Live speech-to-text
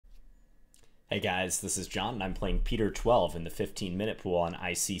Hey guys, this is John, and I'm playing Peter 12 in the 15-minute pool on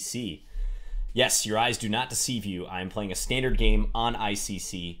ICC. Yes, your eyes do not deceive you. I am playing a standard game on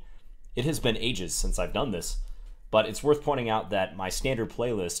ICC. It has been ages since I've done this, but it's worth pointing out that my standard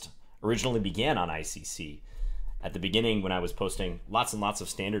playlist originally began on ICC. At the beginning, when I was posting lots and lots of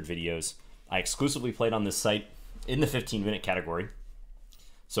standard videos, I exclusively played on this site in the 15-minute category,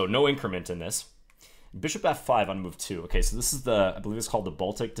 so no increment in this. Bishop f5 on move 2. Okay, so this is I believe it's called the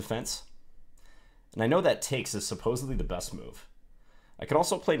Baltic Defense. And I know that takes is supposedly the best move. I could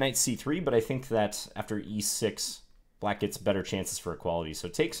also play knight c3, but I think that after e6, black gets better chances for equality. So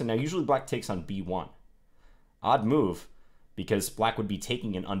takes, and now usually black takes on b1. Odd move, because black would be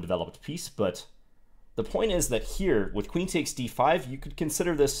taking an undeveloped piece, but the point is that here, with queen takes d5, you could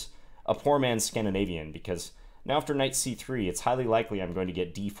consider this a poor man's Scandinavian, because now after knight c3, it's highly likely I'm going to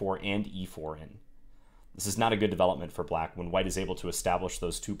get d4 and e4 in. This is not a good development for black when white is able to establish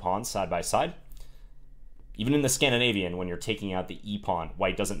those two pawns side by side. Even in the Scandinavian, when you're taking out the e-pawn,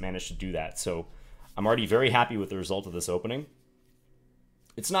 white doesn't manage to do that. So I'm already very happy with the result of this opening.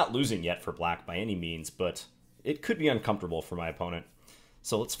 It's not losing yet for black by any means, but it could be uncomfortable for my opponent.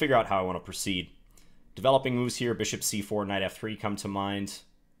 So let's figure out how I want to proceed. Developing moves here, bishop c4, knight f3 come to mind.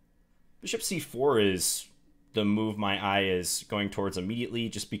 Bishop c4 is the move my eye is going towards immediately,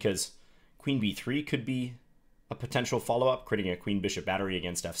 just because queen b3 could be a potential follow-up, creating a queen-bishop battery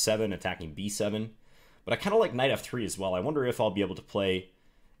against f7, attacking b7. But I kind of like knight f3 as well. I wonder if I'll be able to play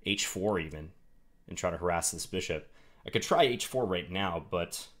h4 even and try to harass this bishop. I could try h4 right now,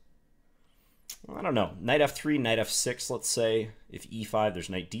 but I don't know. Knight f3, knight f6, let's say. If e5, there's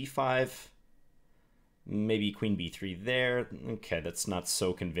knight d5. Maybe queen b3 there. Okay, that's not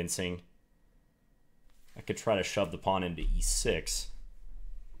so convincing. I could try to shove the pawn into e6.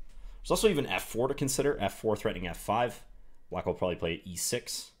 There's also even f4 to consider. f4 threatening f5. Black will probably play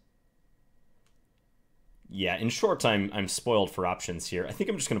e6. Yeah, in short, I'm spoiled for options here. I think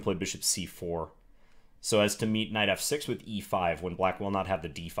I'm just going to play bishop c4 so as to meet knight f6 with e5 when black will not have the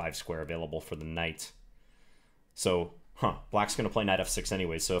d5 square available for the knight. So, black's going to play knight f6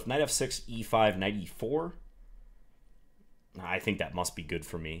 anyway. So if knight f6, e5, knight e4, I think that must be good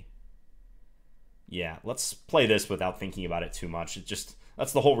for me. Yeah, let's play this without thinking about it too much.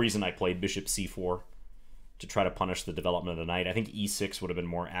 That's the whole reason I played bishop c4, to try to punish the development of the knight. I think e6 would have been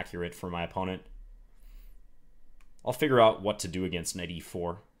more accurate for my opponent. I'll figure out what to do against knight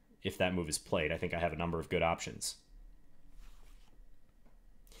e4 if that move is played. I think I have a number of good options.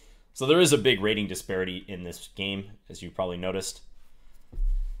 So there is a big rating disparity in this game, as you probably noticed.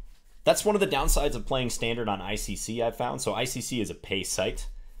 That's one of the downsides of playing standard on ICC, I've found. So ICC is a pay site,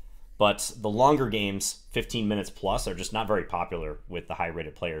 but the longer games, 15 minutes plus, are just not very popular with the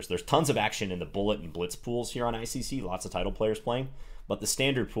high-rated players. There's tons of action in the bullet and blitz pools here on ICC, lots of title players playing, but the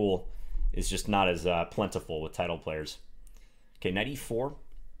standard pool is just not as plentiful with title players. Okay, knight e4.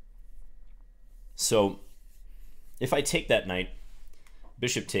 So if I take that knight,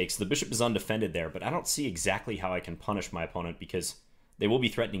 bishop takes. The bishop is undefended there, but I don't see exactly how I can punish my opponent because they will be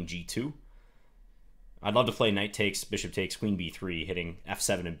threatening g2. I'd love to play knight takes, bishop takes, queen b3, hitting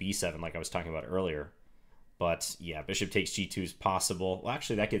f7 and b7 like I was talking about earlier. But yeah, bishop takes g2 is possible. Well,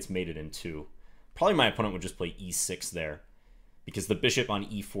 actually, that gets mated in 2. Probably my opponent would just play e6 there, because the bishop on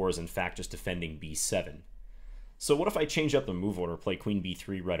e4 is in fact just defending b7. So what if I change up the move order, play queen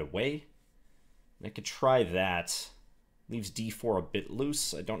b3 right away? I could try that. Leaves d4 a bit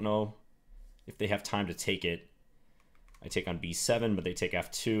loose. I don't know if they have time to take it. I take on b7, but they take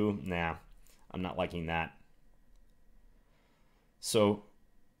f2. Nah, I'm not liking that. So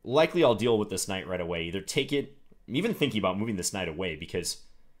likely I'll deal with this knight right away. Either take it, I'm even thinking about moving this knight away, because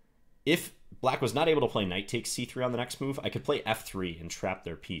if black was not able to play knight takes c3 on the next move, I could play f3 and trap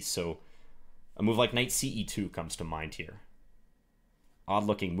their piece. So a move like knight ce2 comes to mind here. Odd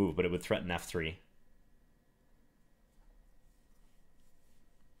looking move, but it would threaten f3.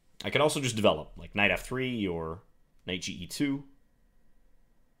 I could also just develop, like knight f3 or knight ge2.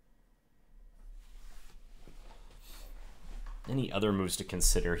 Any other moves to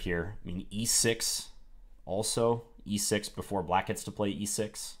consider here? I mean, e6 also. e6 before black gets to play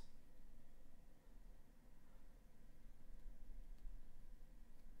e6.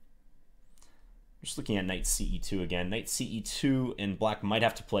 Just looking at knight ce2 again. Knight ce2, and black might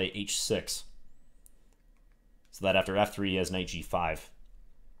have to play h6. So that after f3, he has knight g5.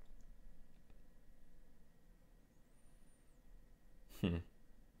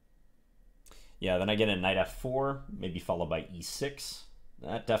 Yeah, then I get a knight f4, maybe followed by e6.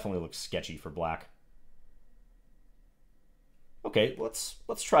 That definitely looks sketchy for black. Okay,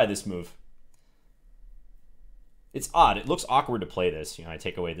 let's try this move. It's odd. It looks awkward to play this. You know, I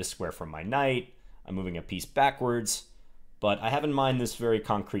take away this square from my knight. I'm moving a piece backwards. But I have in mind this very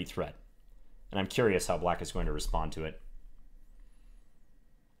concrete threat. And I'm curious how black is going to respond to it.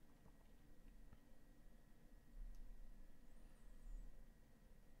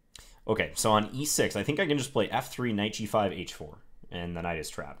 Okay, so on e6, I think I can just play f3, knight g5, h4. And the knight is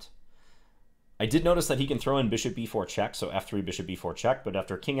trapped. I did notice that he can throw in bishop b4 check, so f3, bishop b4 check. But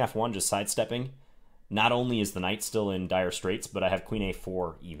after king f1 just sidestepping, not only is the knight still in dire straits, but I have queen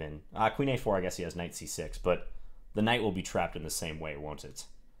a4 even. Queen a4, I guess he has knight c6, but the knight will be trapped in the same way, won't it?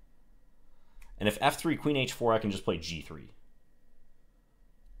 And if f3, queen h4, I can just play g3.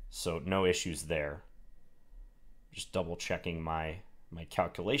 So no issues there. Just double checking my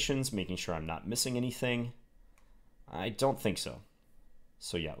calculations, making sure I'm not missing anything. I don't think so.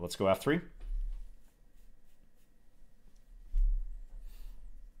 So yeah, let's go f3.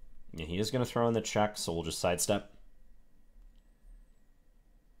 Yeah, he is going to throw in the check, so we'll just sidestep.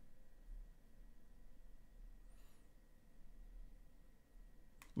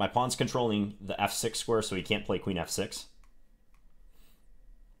 My pawn's controlling the f6 square, so he can't play queen f6.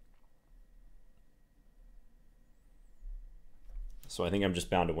 So I think I'm just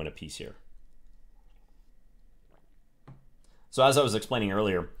bound to win a piece here. So as I was explaining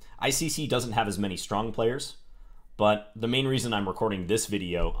earlier, ICC doesn't have as many strong players, but the main reason I'm recording this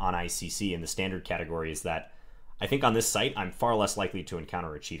video on ICC in the standard category is that I think on this site I'm far less likely to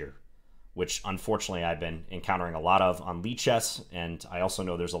encounter a cheater, which unfortunately I've been encountering a lot of on Lichess, and I also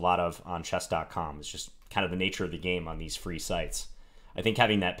know there's a lot of on chess.com. It's just kind of the nature of the game on these free sites. I think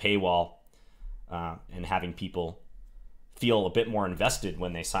having that paywall and having people feel a bit more invested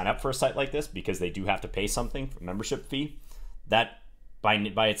when they sign up for a site like this, because they do have to pay something for membership fee, that by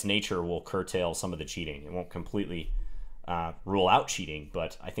its nature will curtail some of the cheating. It won't completely rule out cheating,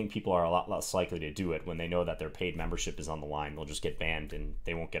 but I think people are a lot less likely to do it when they know that their paid membership is on the line. They'll just get banned and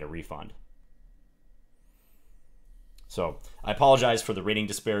they won't get a refund. So I apologize for the rating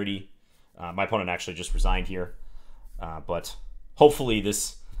disparity. My opponent actually just resigned here, but hopefully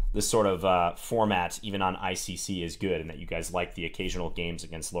this sort of format, even on ICC, is good, and that you guys like the occasional games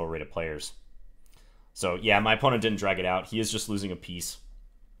against lower rated players. So yeah, my opponent didn't drag it out. He is just losing a piece.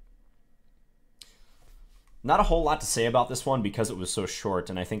 Not a whole lot to say about this one because it was so short,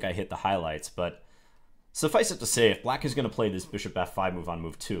 and I think I hit the highlights, but suffice it to say, if black is going to play this bishop f5 move on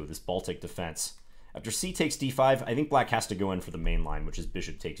move 2, this Baltic defense, after c takes d5, I think black has to go in for the main line, which is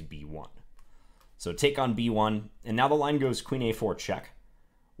bishop takes b1. So take on b1, and now the line goes queen a4 check.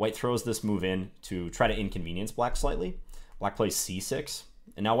 White throws this move in to try to inconvenience black slightly. Black plays c6,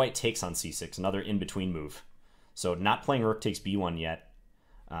 and now white takes on c6, another in-between move. So not playing rook takes b1 yet,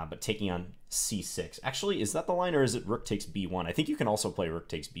 but taking on c6. Actually, is that the line, or is it rook takes b1? I think you can also play rook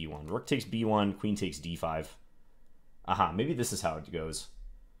takes b1. Rook takes b1, queen takes d5. Aha, maybe this is how it goes.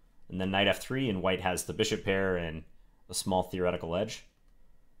 And then knight f3, and white has the bishop pair and a small theoretical edge.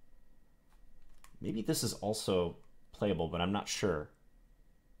 Maybe this is also playable, but I'm not sure.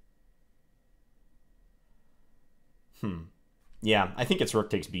 Yeah, I think it's rook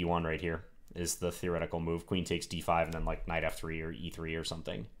takes b1 right here is the theoretical move. Queen takes d5 and then like knight f3 or e3 or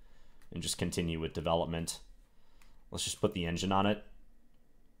something. And just continue with development. Let's just put the engine on it.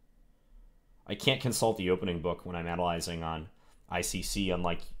 I can't consult the opening book when I'm analyzing on ICC,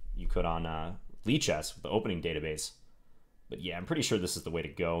 unlike you could on Lichess with the opening database. But yeah, I'm pretty sure this is the way to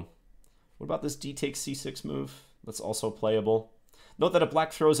go. What about this d takes c6 move? That's also playable. Note that if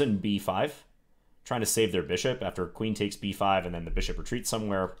black throws in b5, trying to save their bishop after queen takes b5 and then the bishop retreats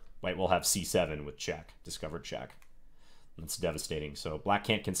somewhere, white will have c7 with check, discovered check. That's devastating, so black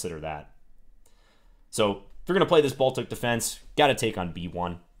can't consider that. So if you're going to play this Baltic defense, got to take on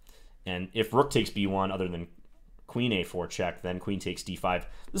b1. And if rook takes b1 other than queen a4 check, then queen takes d5.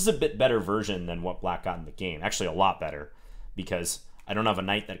 This is a bit better version than what black got in the game. Actually, a lot better, because I don't have a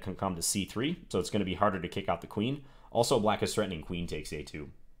knight that can come to c3, so it's going to be harder to kick out the queen. Also, black is threatening queen takes a2.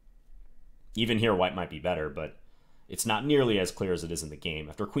 Even here, white might be better, but it's not nearly as clear as it is in the game.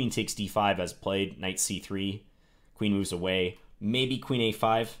 After queen takes d5 as played, knight c3, queen moves away. Maybe queen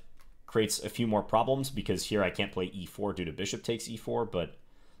a5 creates a few more problems, because here I can't play e4 due to bishop takes e4, but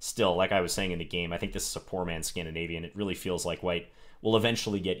still, like I was saying in the game, I think this is a poor man's Scandinavian. It really feels like white will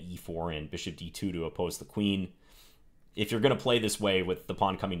eventually get e4 and bishop d2 to oppose the queen. If you're going to play this way with the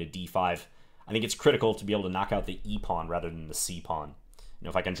pawn coming to d5, I think it's critical to be able to knock out the e pawn rather than the c pawn. You know,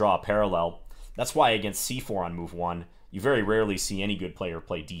 if I can draw a parallel, that's why against c4 on move 1, you very rarely see any good player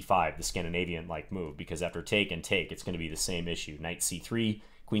play d5, the Scandinavian-like move, because after take and take, it's going to be the same issue. Knight c3,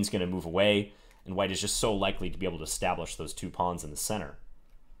 queen's going to move away, and white is just so likely to be able to establish those two pawns in the center.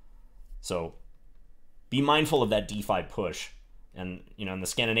 So be mindful of that d5 push. And, you know, in the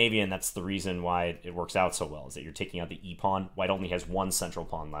Scandinavian, that's the reason why it works out so well, is that you're taking out the e-pawn. White only has one central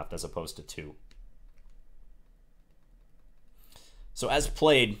pawn left as opposed to two. So as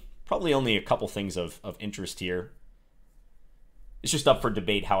played, probably only a couple things of interest here. It's just up for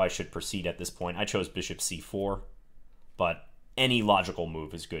debate how I should proceed at this point. I chose bishop c4, but any logical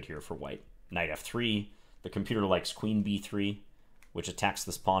move is good here for white. Knight f3. The computer likes queen b3, which attacks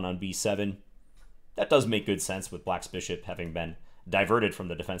this pawn on b7. That does make good sense with black's bishop having been diverted from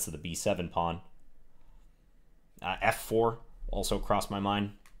the defense of the b7 pawn. F4 also crossed my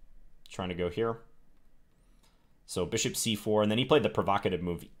mind, trying to go here. So bishop c4, and then he played the provocative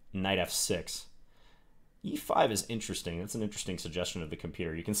move, knight f6. e5 is interesting. That's an interesting suggestion of the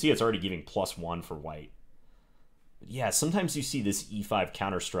computer. You can see it's already giving +1 for white. But yeah, sometimes you see this e5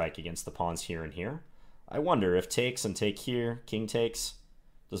 counterstrike against the pawns here and here. I wonder if takes and take here, king takes,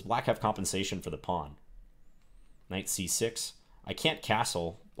 does black have compensation for the pawn? Knight c6. I can't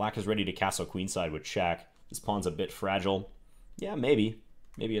castle. Black is ready to castle queenside with check. This pawn's a bit fragile. Yeah, maybe.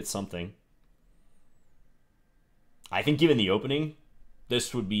 Maybe it's something. I think given the opening,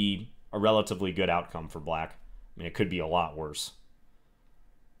 this would be a relatively good outcome for black. I mean, it could be a lot worse.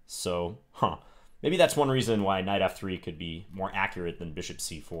 So, maybe that's one reason why knight f3 could be more accurate than bishop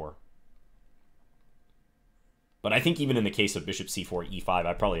c4. But I think even in the case of bishop c4, e5,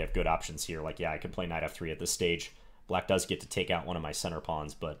 I probably have good options here. Like, yeah, I could play knight f3 at this stage. Black does get to take out one of my center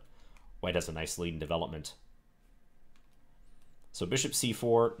pawns, but white has a nice lead in development. So bishop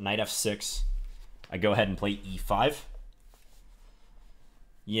c4, knight f6. I go ahead and play e5.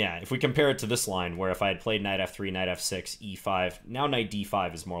 Yeah, if we compare it to this line, where if I had played knight f3, knight f6, e5, now knight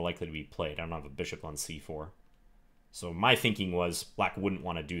d5 is more likely to be played. I don't have a bishop on c4. So my thinking was black wouldn't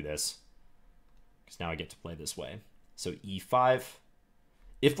want to do this, because now I get to play this way. So e5.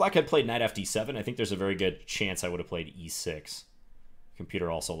 If black had played knight fd7, I think there's a very good chance I would have played e6. Computer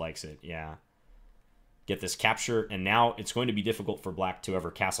also likes it, yeah. Get this capture, and now it's going to be difficult for black to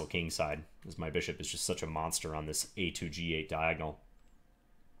ever castle kingside, as my bishop is just such a monster on this a2, g8 diagonal.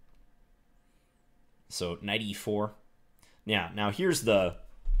 So knight e4. Yeah, now here's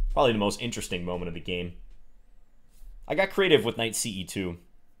probably the most interesting moment of the game. I got creative with knight ce2. I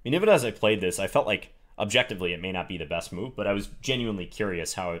mean, even as I played this, I felt like objectively it may not be the best move, but I was genuinely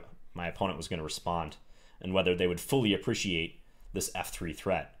curious how my opponent was going to respond and whether they would fully appreciate this f3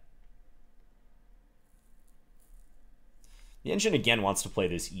 threat. The engine again wants to play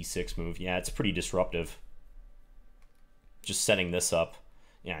this e6 move. Yeah, it's pretty disruptive. Just setting this up.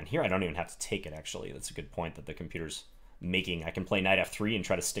 Yeah, and here I don't even have to take it, actually. That's a good point that the computer's making. I can play knight f3 and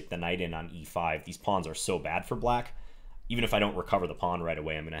try to stick the knight in on e5. These pawns are so bad for black. Even if I don't recover the pawn right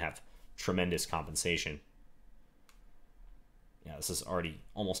away, I'm going to have tremendous compensation. Yeah, this is already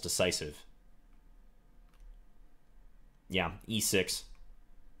almost decisive. Yeah, e6.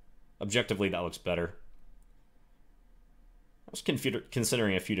 Objectively, that looks better. I was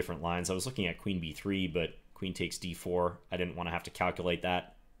considering a few different lines. I was looking at queen b3, but queen takes d4. I didn't want to have to calculate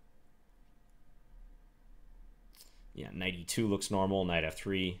that. Yeah, knight e2 looks normal, knight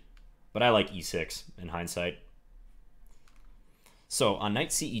f3. But I like e6 in hindsight. So on knight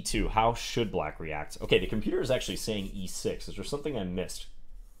ce2, how should black react? Okay, the computer is actually saying e6. Is there something I missed?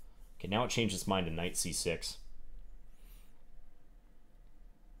 Okay, now it changed its mind to knight c6.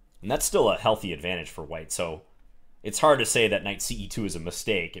 And that's still a healthy advantage for white, so it's hard to say that knight ce2 is a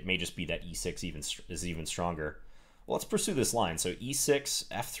mistake. It may just be that e6 is even stronger. Well, let's pursue this line. So e6,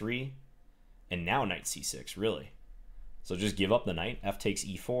 f3, and now knight c6, really. So just give up the knight. F takes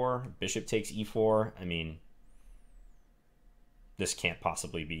e4, bishop takes e4. I mean, this can't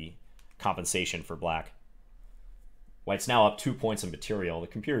possibly be compensation for black. White's now up 2 points in material. The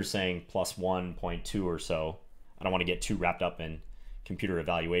computer's saying plus 1.2 or so. I don't want to get too wrapped up in computer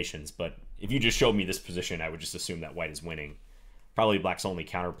evaluations, but if you just showed me this position, I would just assume that white is winning. Probably black's only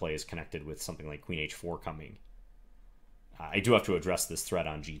counterplay is connected with something like queen h4 coming. I do have to address this threat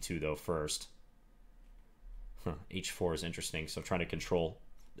on g2, though, first. H4 is interesting, so trying to control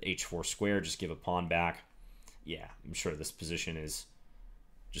the h4 square, just give a pawn back. Yeah, I'm sure this position is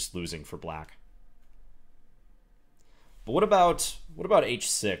just losing for black. But what about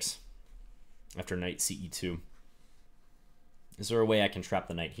h6 after knight ce2? Is there a way I can trap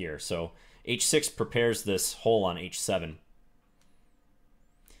the knight here? So h6 prepares this hole on h7.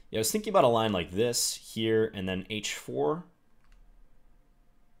 Yeah, I was thinking about a line like this here and then h4.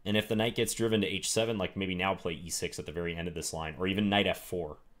 And if the knight gets driven to h7, like maybe now play e6 at the very end of this line, or even knight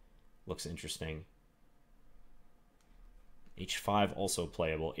f4. Looks interesting. h5 also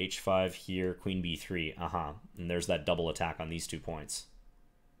playable. h5 here, queen b3. And there's that double attack on these 2 points.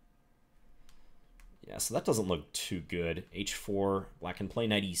 Yeah, so that doesn't look too good. h4, black can play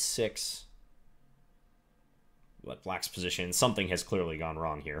knight e6. But black's position, something has clearly gone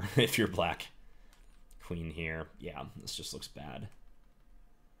wrong here if you're black. Queen here. Yeah, this just looks bad.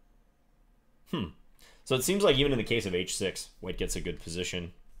 So it seems like even in the case of h6, white gets a good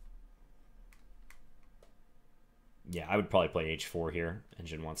position. Yeah, I would probably play h4 here.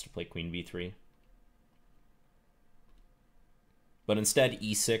 Engine wants to play queen b3. But instead,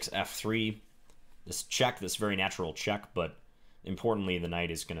 e6, f3. This check, this very natural check, but importantly, the knight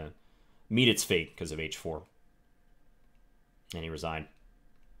is going to meet its fate because of h4. And he resigned.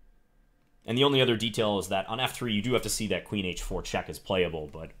 And the only other detail is that on f3, you do have to see that queen h4 check is playable,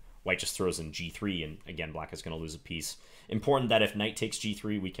 but white just throws in g3, and again, black is going to lose a piece. Important that if knight takes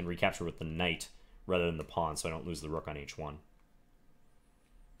g3, we can recapture with the knight rather than the pawn, so I don't lose the rook on h1.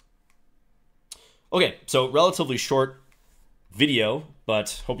 Okay, so relatively short video,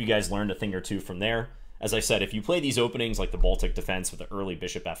 but hope you guys learned a thing or two from there. As I said, if you play these openings like the Baltic Defense with the early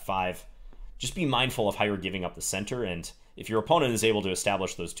bishop f5, just be mindful of how you're giving up the center, and if your opponent is able to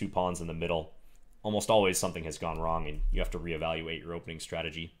establish those two pawns in the middle, almost always something has gone wrong, and you have to reevaluate your opening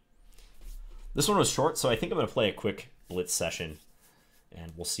strategy. This one was short, so I think I'm going to play a quick blitz session,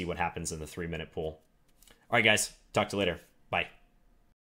 and we'll see what happens in the 3-minute pool. All right, guys, talk to you later.